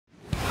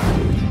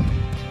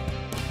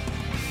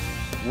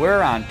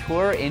We're on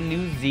tour in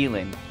New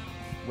Zealand.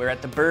 We're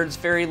at the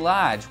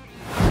BirdsFerryLodge.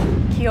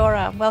 Kia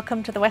ora,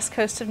 welcome to the west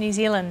coast of New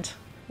Zealand.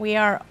 We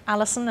are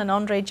Alison and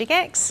Andre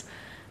Jigex,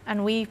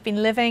 and we've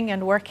been living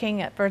and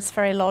working at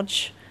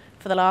BirdsFerryLodge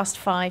for the last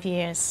 5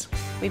 years.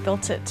 We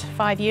built it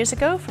 5 years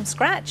ago from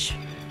scratch.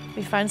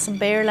 We found some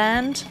bare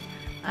land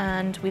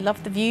and we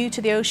loved the view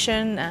to the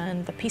ocean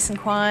and the peace and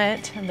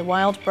quiet and the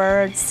wild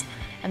birds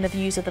and the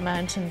views of the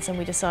mountains, and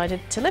we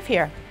decided to live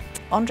here.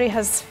 Andre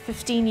has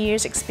 15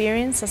 years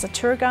experience as a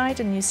tour guide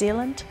in New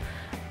Zealand,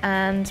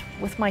 and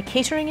with my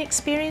catering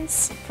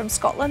experience from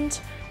Scotland,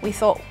 we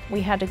thought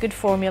we had a good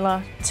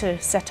formula to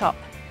set up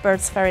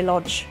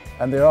BirdsFerryLodge.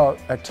 And there are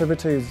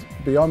activities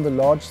beyond the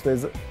lodge.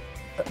 There's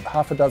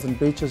half a dozen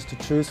beaches to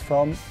choose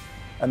from,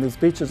 and these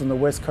beaches on the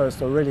west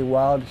coast are really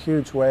wild,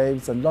 huge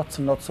waves and lots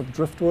of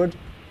driftwood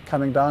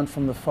coming down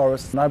from the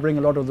forest. And I bring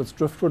a lot of this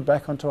driftwood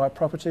back onto our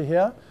property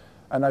here,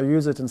 and I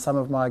use it in some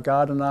of my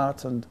garden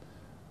art and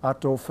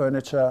outdoor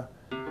furniture.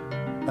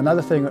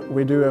 Another thing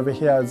we do over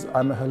here is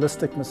I'm a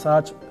holistic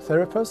massage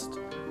therapist,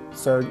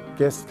 so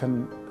guests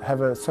can have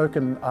a soak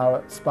in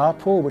our spa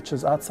pool, which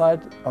is outside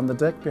on the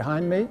deck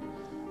behind me,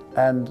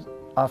 and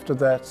after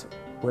that,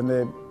 when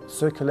their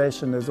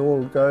circulation is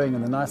all going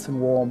and they're nice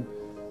and warm,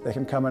 they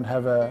can come and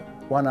have a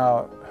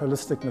 1-hour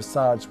holistic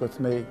massage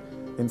with me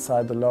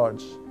inside the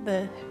lodge.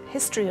 The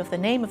history of the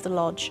name of the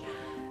lodge,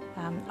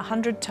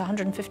 100 to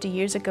 150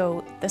 years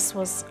ago, this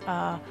was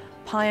a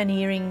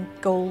pioneering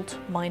gold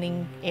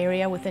mining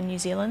area within New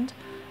Zealand,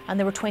 and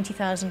there were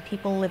 20,000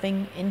 people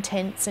living in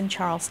tents in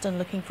Charleston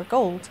looking for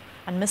gold,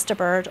 and Mr.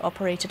 Bird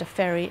operated a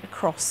ferry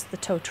across the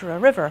Totara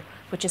River,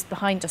 which is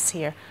behind us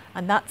here,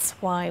 and that's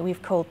why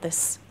we've called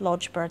this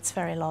lodge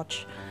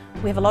BirdsFerryLodge.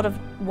 We have a lot of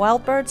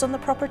wild birds on the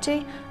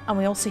property, and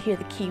we also hear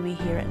the kiwi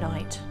here at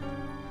night.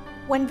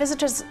 When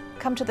visitors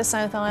come to the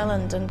South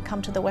Island and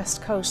come to the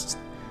west coast,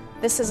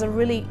 this is a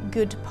really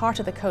good part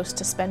of the coast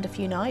to spend a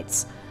few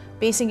nights.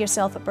 Basing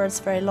yourself at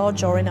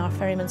BirdsFerryLodge or in our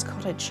ferryman's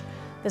cottage,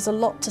 there's a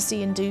lot to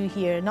see and do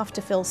here, enough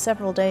to fill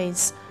several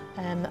days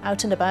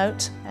out and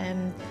about.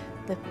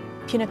 The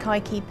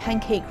Punakaiki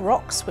Pancake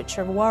Rocks, which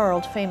are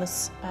world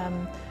famous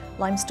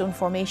limestone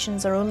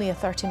formations, are only a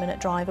 30-minute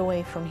drive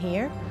away from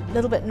here. A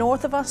little bit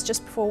north of us,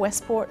 just before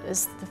Westport,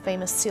 is the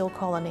famous seal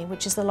colony,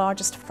 which is the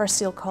largest fur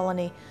seal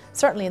colony,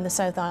 certainly in the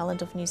South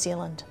Island of New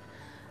Zealand.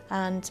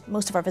 And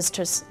most of our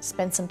visitors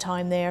spend some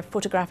time there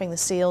photographing the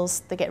seals.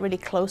 They get really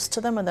close to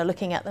them and they're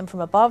looking at them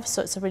from above,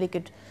 so it's a really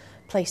good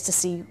place to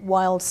see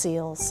wild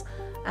seals.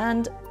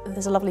 And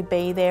there's a lovely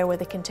bay there where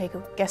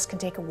guests can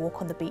take a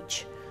walk on the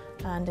beach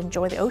and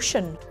enjoy the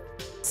ocean.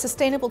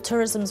 Sustainable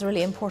tourism is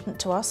really important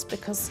to us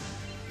because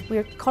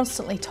we're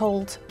constantly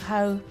told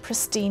how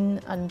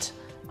pristine and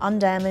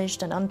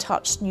undamaged and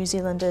untouched New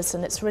Zealand is,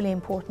 and it's really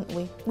important.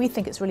 We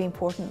think it's really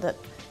important that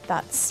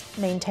that's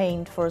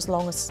maintained for as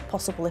long as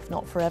possible, if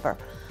not forever.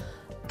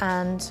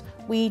 And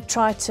we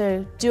try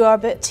to do our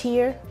bit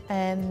here,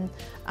 and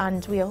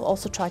we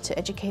also try to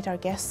educate our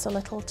guests a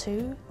little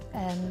too.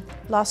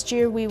 Last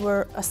year we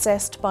were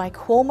assessed by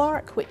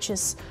Qualmark, which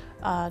is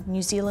a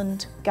New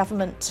Zealand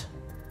government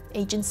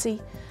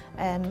agency,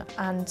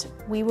 and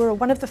we were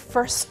one of the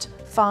first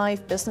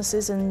 5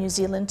 businesses in New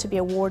Zealand to be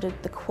awarded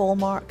the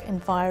Qualmark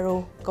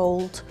Enviro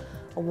Gold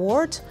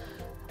Award,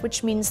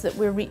 which means that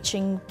we're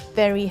reaching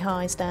very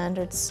high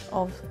standards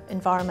of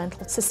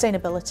environmental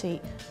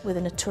sustainability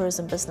within a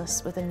tourism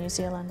business within New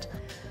Zealand.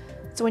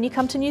 So when you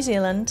come to New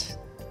Zealand,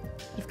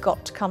 you've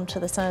got to come to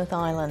the South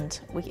Island.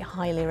 We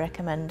highly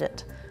recommend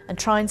it, and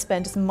try and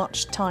spend as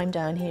much time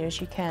down here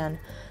as you can,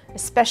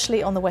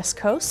 especially on the west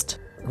coast.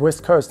 The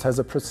west coast has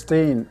a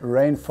pristine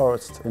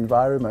rainforest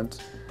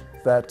environment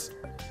that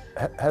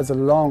has a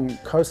long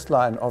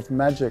coastline of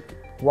magic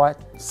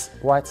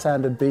white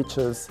sanded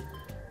beaches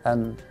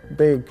and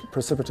big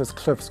precipitous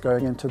cliffs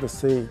going into the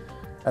sea.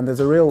 And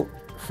there's a real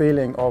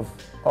feeling of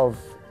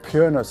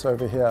pureness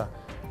over here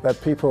that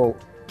people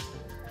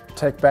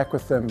take back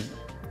with them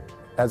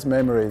as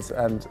memories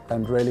and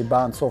really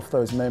bounce off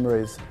those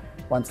memories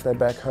once they're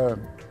back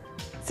home.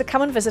 So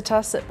come and visit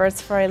us at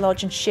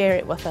BirdsFerryLodge and share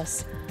it with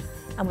us,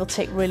 and we'll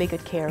take really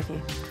good care of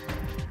you.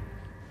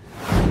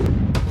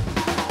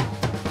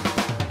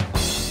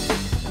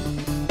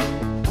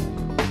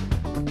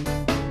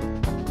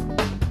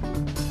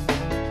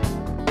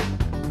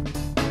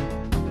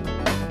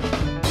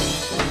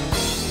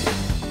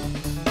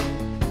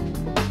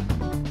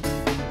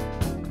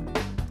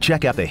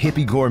 Check out the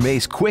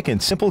HippyGourmet's quick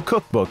and simple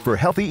cookbook for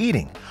healthy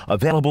eating,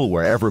 available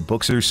wherever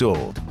books are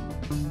sold.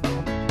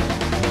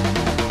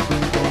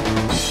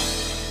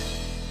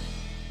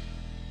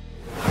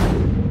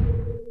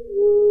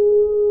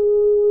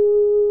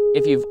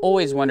 If you've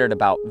always wondered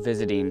about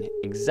visiting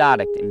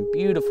exotic and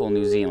beautiful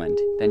New Zealand,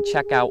 then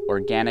check out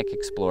Organic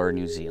Explorer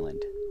New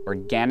Zealand,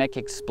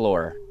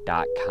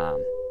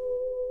 organicexplorer.com.